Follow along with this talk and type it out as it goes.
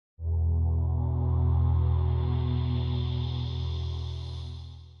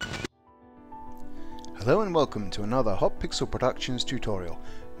Hello and welcome to another Hot Pixel Productions tutorial.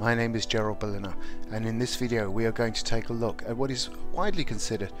 My name is Gerald Berliner, and in this video we are going to take a look at what is widely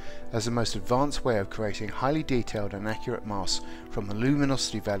considered as the most advanced way of creating highly detailed and accurate masks from the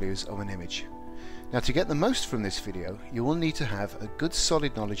luminosity values of an image. Now, to get the most from this video, you will need to have a good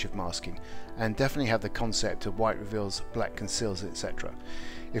solid knowledge of masking and definitely have the concept of white reveals, black conceals, etc.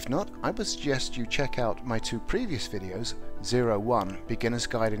 If not, I would suggest you check out my two previous videos, 01 Beginner's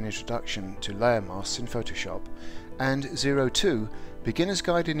Guide and Introduction to Layer Masks in Photoshop and 02 Beginner's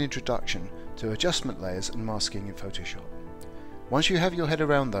Guide and Introduction to Adjustment Layers and Masking in Photoshop. Once you have your head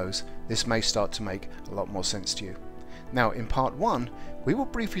around those, this may start to make a lot more sense to you. Now, in part 1, we will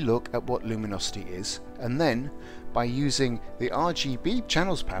briefly look at what luminosity is, and then, by using the RGB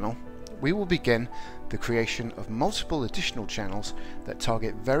channels panel, we will begin the creation of multiple additional channels that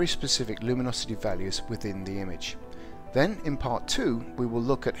target very specific luminosity values within the image. Then, in part 2, we will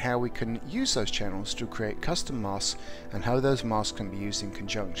look at how we can use those channels to create custom masks and how those masks can be used in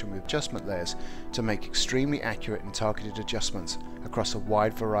conjunction with adjustment layers to make extremely accurate and targeted adjustments across a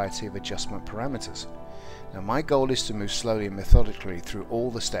wide variety of adjustment parameters. Now, my goal is to move slowly and methodically through all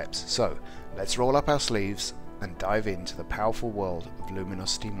the steps, so let's roll up our sleeves and dive into the powerful world of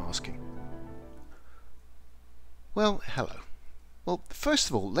luminosity masking. Well, hello. Well, first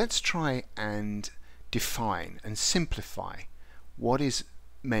of all, let's try and define and simplify what is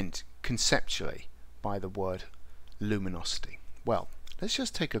meant conceptually by the word luminosity. Well, let's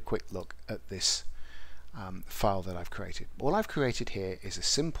just take a quick look at this file that I've created. All I've created here is a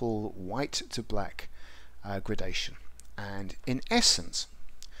simple white to black gradation, and in essence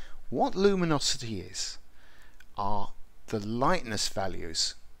what luminosity is are the lightness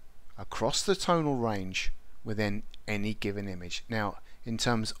values across the tonal range within any given image. Now, in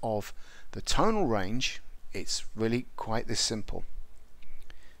terms of the tonal range, it's really quite this simple.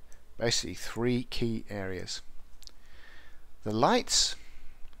 Basically three key areas: the lights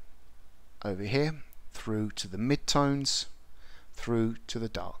over here, through to the midtones, through to the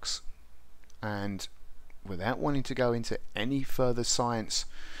darks. And without wanting to go into any further science,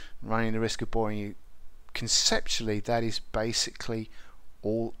 running the risk of boring you, conceptually that is basically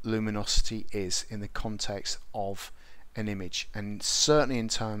all luminosity is in the context of an image, and certainly in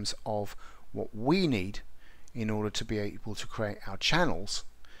terms of what we need in order to be able to create our channels,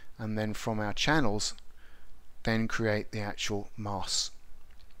 and then from our channels then create the actual masks.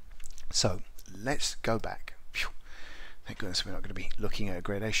 So let's go back. Phew. Thank goodness we're not going to be looking at a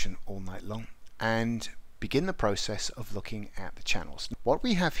gradation all night long, and begin the process of looking at the channels. What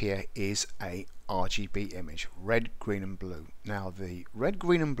we have here is a RGB image, red, green and blue. Now, the red,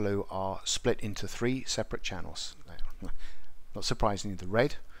 green and blue are split into three separate channels. Not surprisingly, the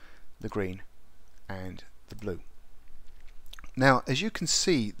red, the green and the blue. Now, as you can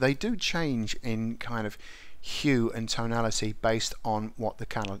see, they do change in kind of hue and tonality based on what the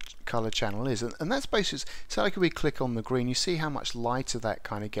color channel is, and that's basically, so like if we click on the green, you see how much lighter that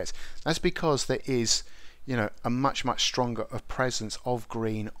kind of gets. That's because there is, you know, a much stronger presence of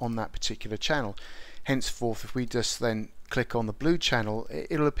green on that particular channel. Henceforth, if we just then click on the blue channel,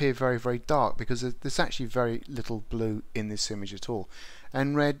 it'll appear very dark, because there's actually very little blue in this image at all.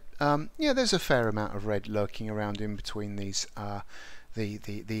 And red, yeah, there's a fair amount of red lurking around in between these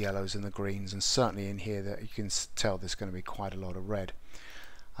the yellows and the greens, and certainly in here that you can tell there's going to be quite a lot of red.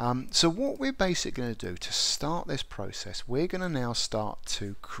 So what we're basically going to do to start this process, we're going to now start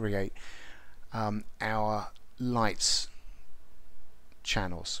to create our lights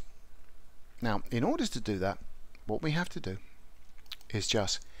channels. Now, in order to do that, what we have to do is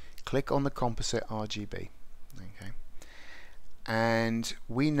just click on the composite RGB, okay, and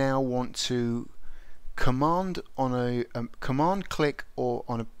we now want to command click or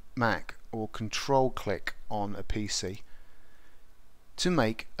on a Mac, or control click on a PC to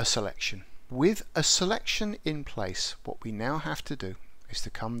make a selection. With a selection in place, what we now have to do is to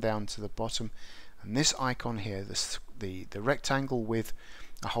come down to the bottom, and this icon here, the rectangle with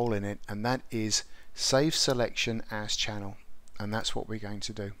a hole in it, and that is save selection as channel, and that's what we're going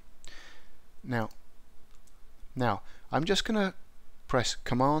to do. Now I'm just going to press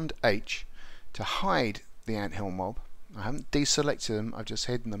Command H to hide the anthill mob. I haven't deselected them, I've just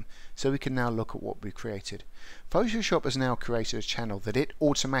hidden them, so we can now look at what we've created. Photoshop has now created a channel that it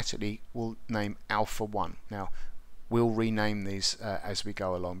automatically will name Alpha 1. Now, we'll rename these as we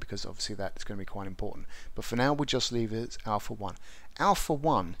go along, because obviously that's going to be quite important. But for now, we'll just leave it as Alpha 1. Alpha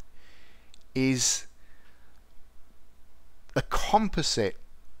 1 is a composite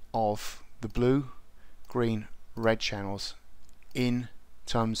of the blue, green, red channels in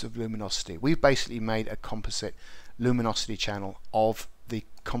terms of luminosity. We've basically made a composite luminosity channel of the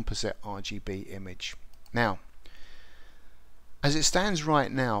composite RGB image. Now, as it stands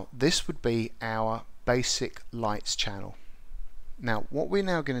right now, this would be our basic lights channel. Now what we're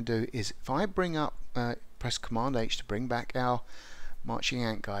now going to do is, if I bring up, press Command H to bring back our marching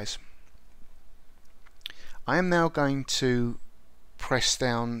ant guys, I am now going to press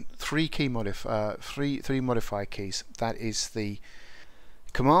down three modify keys. That is the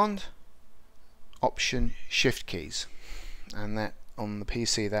Command, Option, Shift keys, and that on the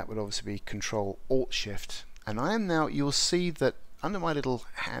PC that would obviously be Control, Alt, Shift. And I am now, you'll see that under my little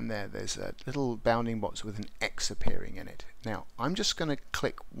hand there's a little bounding box with an X appearing in it. Now I'm just going to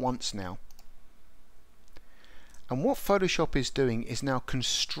click once now, and what Photoshop is doing is now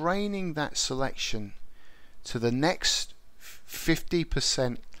constraining that selection to the next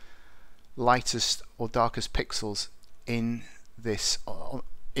 50% lightest or darkest pixels in this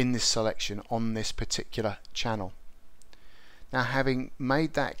selection on this particular channel. Now, having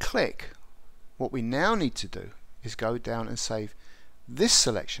made that click, what we now need to do is go down and save this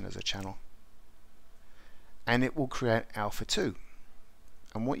selection as a channel, and it will create alpha 2.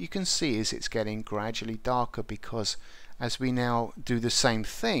 And what you can see is it's getting gradually darker, because as we now do the same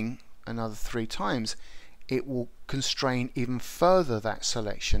thing another 3 times, it will constrain even further that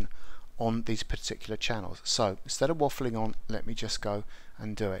selection on these particular channels. So instead of waffling on, let me just go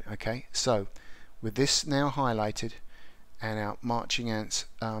and do it. Okay, so with this now highlighted and our marching ants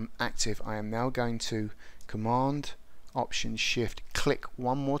active, I am now going to Command, Option, Shift, click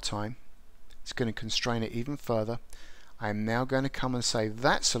one more time. It's going to constrain it even further. I am now going to come and save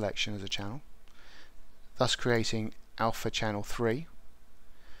that selection as a channel, thus creating alpha channel 3.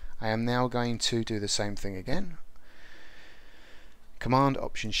 I am now going to do the same thing again. Command,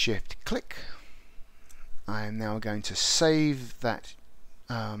 Option, Shift, click. I am now going to save that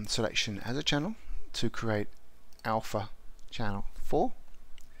selection as a channel to create alpha channel 4.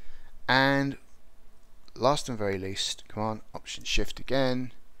 And last and very least, Command, Option, Shift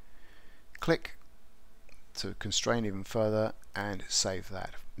again, click to constrain even further and save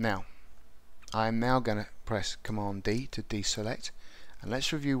that. Now I am now going to press Command D to deselect, and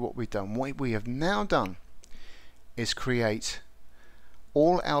let's review what we've done. What we have now done is create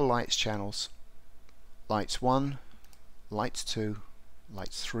all our lights channels: lights 1, lights 2,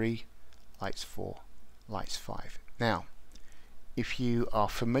 lights 3, lights 4, lights 5. Now if you are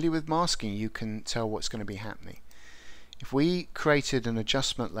familiar with masking, you can tell what's going to be happening. If we created an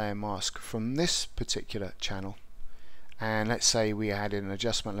adjustment layer mask from this particular channel, and let's say we added an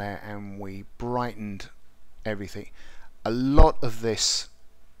adjustment layer and we brightened everything, a lot of this,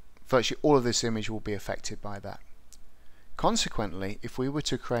 virtually all of this image will be affected by that. Consequently, if we were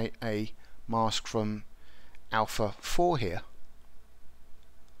to create a mask from alpha 4 here,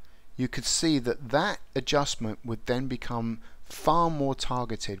 you could see that that adjustment would then become far more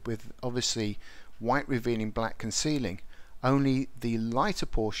targeted, with obviously white revealing, black concealing. Only the lighter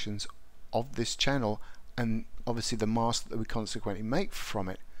portions of this channel, and obviously the mask that we consequently make from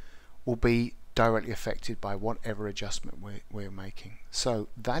it, will be directly affected by whatever adjustment we're making. So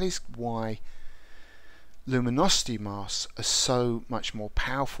that is why luminosity masks are so much more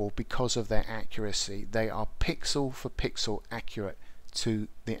powerful, because of their accuracy. They are pixel for pixel accurate to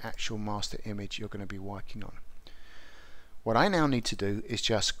the actual master image you're going to be working on. What I now need to do is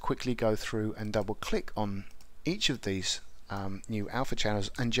just quickly go through and double click on each of these new alpha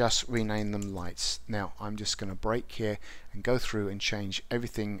channels and just rename them lights. Now I'm just going to break here and go through and change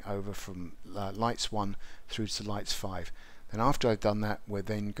everything over from lights 1 through to lights 5. Then after I've done that, we're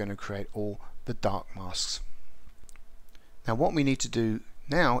then going to create all the dark masks. Now what we need to do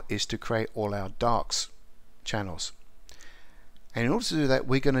now is to create all our darks channels. And in order to do that,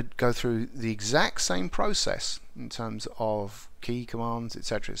 we're going to go through the exact same process in terms of key commands,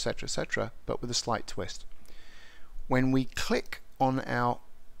 etc, etc, etc, but with a slight twist. When we click on our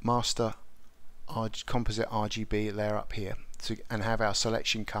master composite RGB layer up here and have our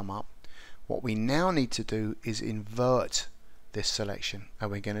selection come up, what we now need to do is invert this selection,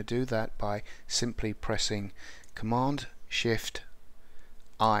 and we're going to do that by simply pressing Command Shift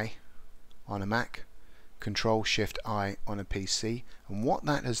I on a Mac, Control Shift I on a PC, and what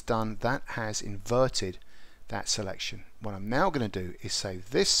that has done, that has inverted that selection. What I'm now going to do is save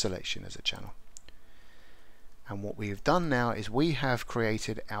this selection as a channel, and what we have done now is we have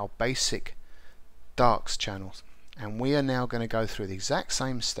created our basic darks channels, and we are now going to go through the exact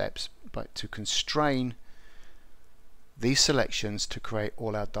same steps but to constrain these selections to create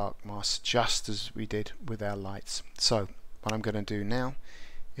all our dark masks, just as we did with our lights. So what I'm going to do now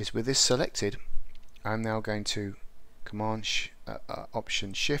is, with this selected, I'm now going to Command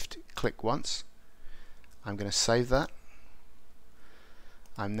Option Shift click once. I'm going to save that.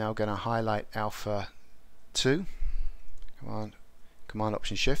 I'm now going to highlight alpha 2, Command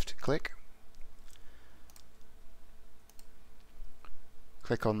Option Shift, click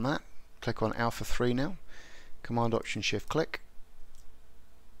on that, click on Alpha 3 now, Command Option Shift, click,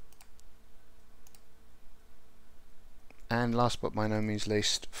 and last but by no means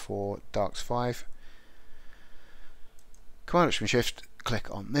least for Darks 5, Command Option Shift, click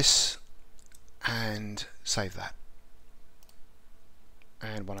on this and save that.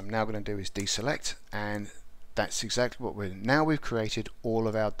 And what I'm now going to do is deselect, and that's exactly what we're doing. Now we've created all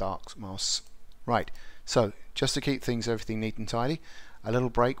of our dark masks. Right, so just to keep everything neat and tidy, a little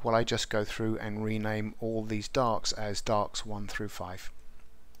break while I just go through and rename all these darks as darks 1 through 5.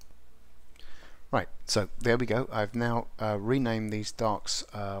 Right, so there we go. I've now renamed these darks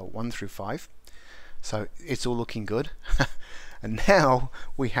 1 through 5. So it's all looking good. And now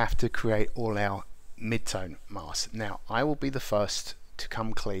we have to create all our midtone masks. Now I will be the first to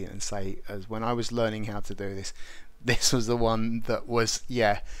come clean and say, as when I was learning how to do this, this was the one that was,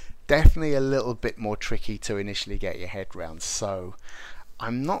 yeah, definitely a little bit more tricky to initially get your head round. So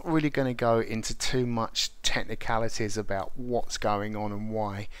I'm not really going to go into too much technicalities about what's going on and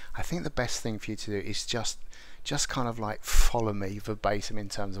why. I think the best thing for you to do is just kind of like follow me verbatim in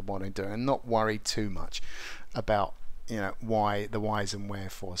terms of what I'm doing, and not worry too much about, you know, why, the whys and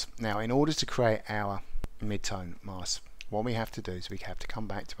wherefores. Now, in order to create our midtone mask, what we have to do is we have to come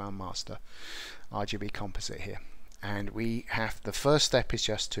back to our master RGB composite here, and we have, the first step is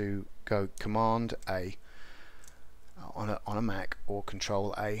just to go Command A on a Mac or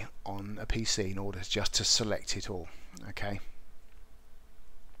Control A on a PC in order just to select it all. Okay,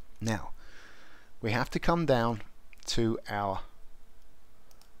 now we have to come down to our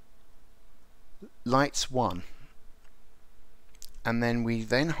lights 1, and then we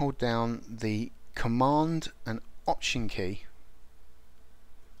then hold down the Command and Option key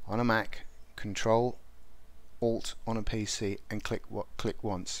on a Mac, Control Alt on a PC, and click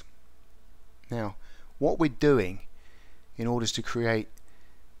once. Now what we're doing in order to create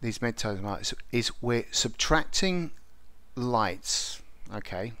these midtones is we're subtracting lights.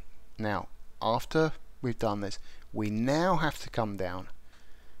 Okay, now after we've done this, we now have to come down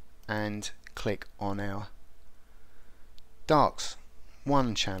and click on our Darks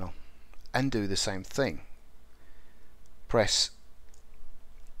 1 channel and do the same thing. Press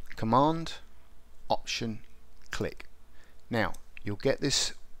Command Option click. Now you'll get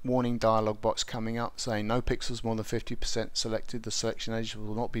this warning dialog box coming up saying no pixels more than 50% selected, the selection edge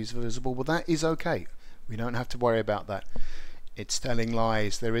will not be visible. Well, that is okay, we don't have to worry about that. It's telling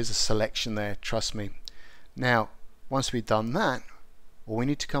lies, there is a selection there, trust me. Now once we've done that, all we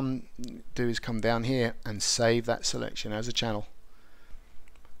need to do is come down here and save that selection as a channel.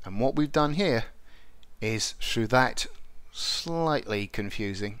 And what we've done here is, through that slightly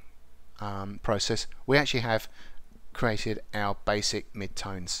confusing process, we actually have created our basic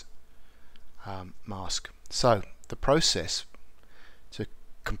midtones mask. So the process to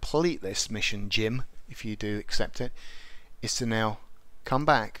complete this mission, Jim, if you do accept it, is to now come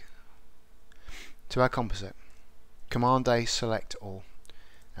back to our composite, Command A, select all.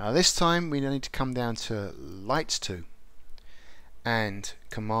 Now this time we need to come down to lights 2 and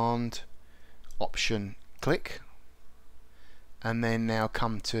Command Option click, and then now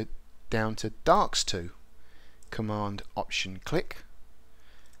come down to Darks 2, Command Option click.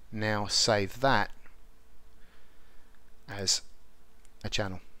 Now save that as a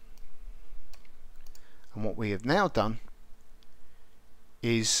channel. And what we have now done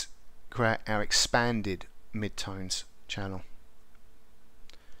is create our expanded midtones channel.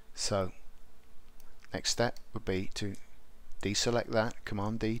 So next step would be to deselect that,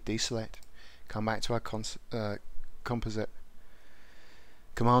 Command D, deselect, come back to our composite,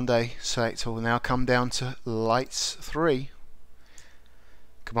 Command A, select all. Now come down to lights 3,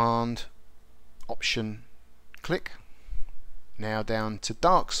 Command Option click. Now down to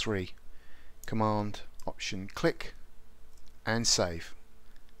Darks 3, Command Option click, and save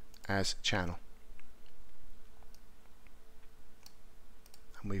as channel.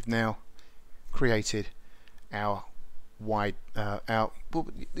 And we've now created our wide,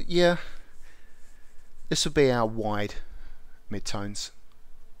 this will be our wide midtones.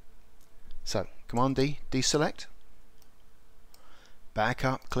 So Command D, deselect, back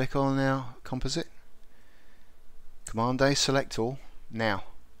up, click on our composite, Command A, select all. Now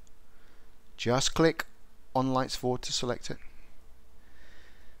just click on lights 4 to select it,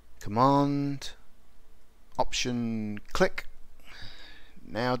 Command Option click.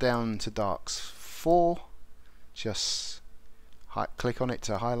 Now down to Darks 4, just click on it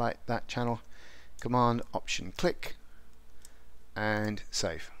to highlight that channel, Command Option click, and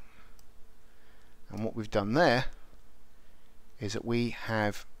save. And what we've done there is that we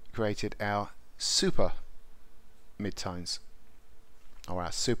have created our super midtones, or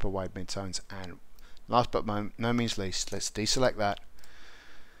our super wide midtones. And last but no means least, let's deselect that,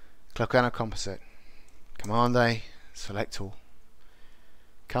 click on our composite, Command A, select all,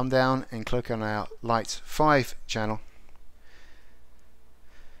 come down and click on our lights 5 channel,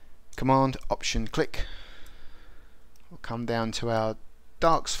 Command Option click, we'll come down to our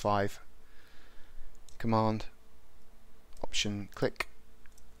darks 5, Command Option click,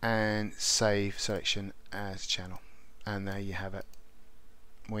 and save selection as channel. And there you have it.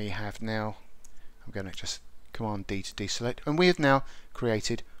 We have now, I'm going to just Command D to deselect, and we have now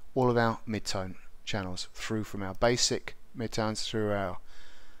created all of our midtone channels through from our basic midtones through our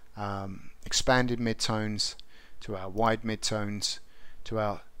expanded midtones to our wide midtones to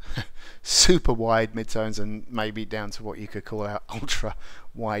our super wide midtones, and maybe down to what you could call our ultra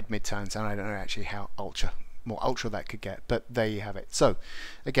wide midtones. And I don't know actually how more ultra that could get, but there you have it. So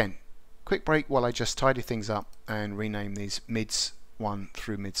again, quick break while I just tidy things up and rename these mids 1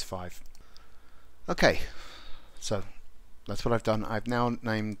 through mids 5. Okay, so that's what I've done. I've now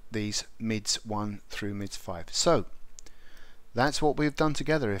named these mids 1 through mids 5. So that's what we've done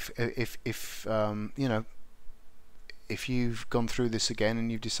together. If you know, if you've gone through this again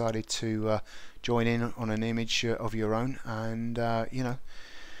and you've decided to join in on an image of your own, and you know,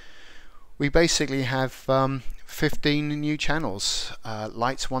 we basically have 15 new channels,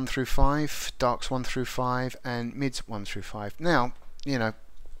 lights 1 through 5, darks 1 through 5, and mids 1 through 5. Now, you know,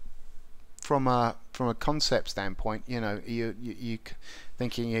 from a concept standpoint, you know, you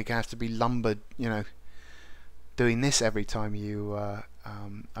thinking you have to be lumbered, you know, doing this every time you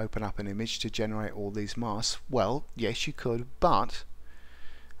open up an image to generate all these masks. Well, yes, you could, but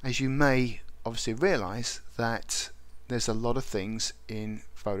as you may obviously realize, that there's a lot of things in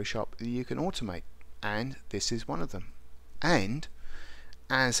Photoshop that you can automate, and this is one of them. And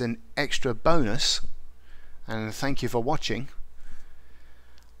as an extra bonus, and thank you for watching,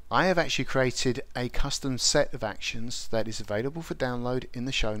 I have actually created a custom set of actions that is available for download in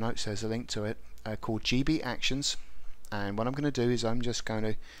the show notes. There's a link to it, called GB Actions. And what I'm going to do is I'm just going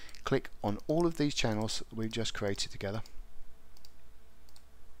to click on all of these channels that we've just created together.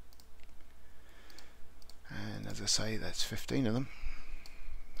 And as I say, that's 15 of them.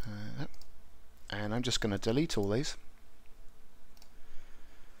 And I'm just going to delete all these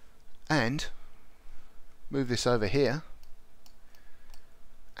and move this over here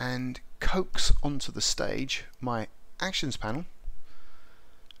and coax onto the stage my actions panel,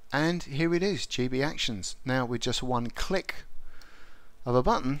 and here it is, GB Actions. Now with just one click of a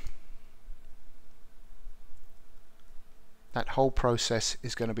button, that whole process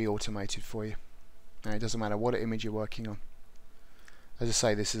is going to be automated for you. Now it doesn't matter what image you're working on. As I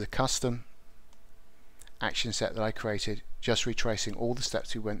say, this is a custom action set that I created, just retracing all the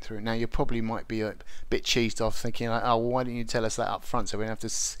steps we went through. Now you probably might be a bit cheesed off, thinking like, oh, well, why didn't you tell us that up front so we don't have to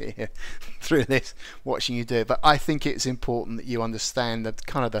sit here through this watching you do it. But I think it's important that you understand the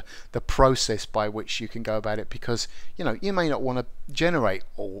kind of the process by which you can go about it, because you know, you may not want to generate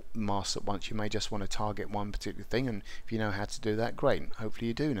all masks at once. You may just want to target one particular thing, and if you know how to do that, great. Hopefully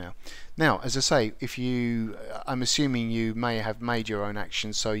you do now. Now, as I say, if you, I'm assuming you may have made your own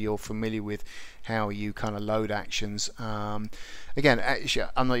actions, so you're familiar with how you kind of load actions. Again, actually,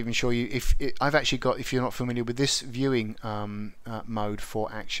 I'm not even sure I've actually got, if you're not familiar with this viewing mode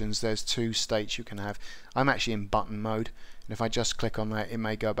for actions, there's 2 states you can have. I'm actually in button mode, and if I just click on that, it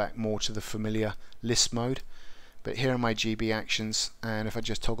may go back more to the familiar list mode. But here are my GB actions, and if I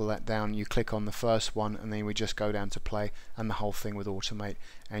just toggle that down, you click on the first one, and then we just go down to play, and the whole thing would automate,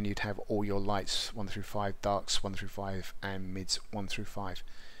 and you'd have all your lights 1 through 5, darks 1 through 5, and mids 1 through 5.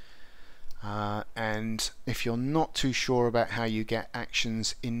 And if you're not too sure about how you get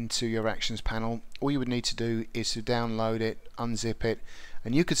actions into your actions panel, all you would need to do is to download it, unzip it,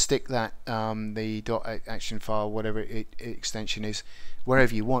 and you could stick that the .action file, whatever extension is,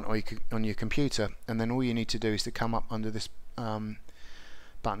 wherever you want, or you could, on your computer, and then all you need to do is to come up under this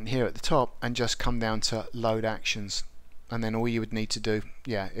button here at the top and just come down to load actions, and then all you would need to do,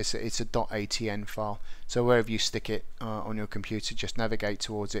 yeah, it's a .atn file, so wherever you stick it on your computer, just navigate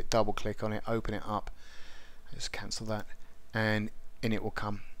towards it, double click on it, open it up, just cancel that, and in it will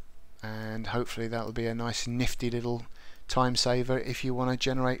come, and hopefully that will be a nice nifty little time saver if you want to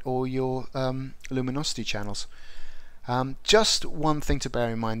generate all your luminosity channels. Just one thing to bear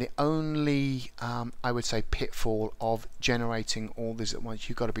in mind, the only I would say pitfall of generating all this at once,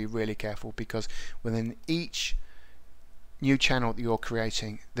 you've got to be really careful, because within each new channel that you're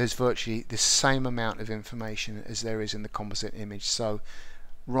creating, there's virtually the same amount of information as there is in the composite image. So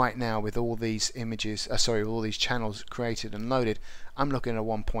right now with all these images, all these channels created and loaded, I'm looking at a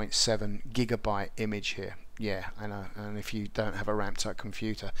 1.7 gigabyte image here. Yeah, I know, and if you don't have a ramped up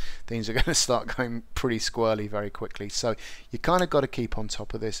computer, things are going to start going pretty squirrely very quickly. So you kind of got to keep on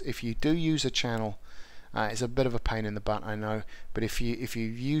top of this. If you do use a channel, it's a bit of a pain in the butt, I know, but if you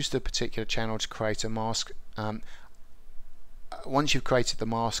used a particular channel to create a mask, once you've created the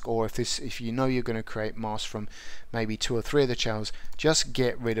mask, or if you know you're going to create masks from maybe 2 or 3 of the channels, just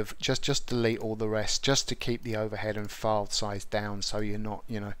get rid of, just delete all the rest, just to keep the overhead and file size down, so you're not,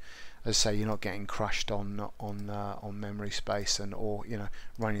 you know, as I say, you're not getting crushed on memory space, and or, you know,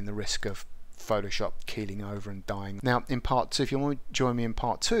 running the risk of Photoshop keeling over and dying. Now in part 2, if you want to join me in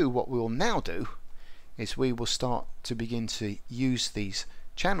part 2, what we will now do is we will start to begin to use these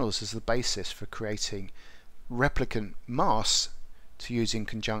channels as the basis for creating replicant masks to use in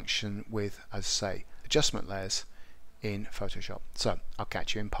conjunction with, as I say, adjustment layers in Photoshop. So I'll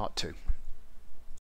catch you in part 2.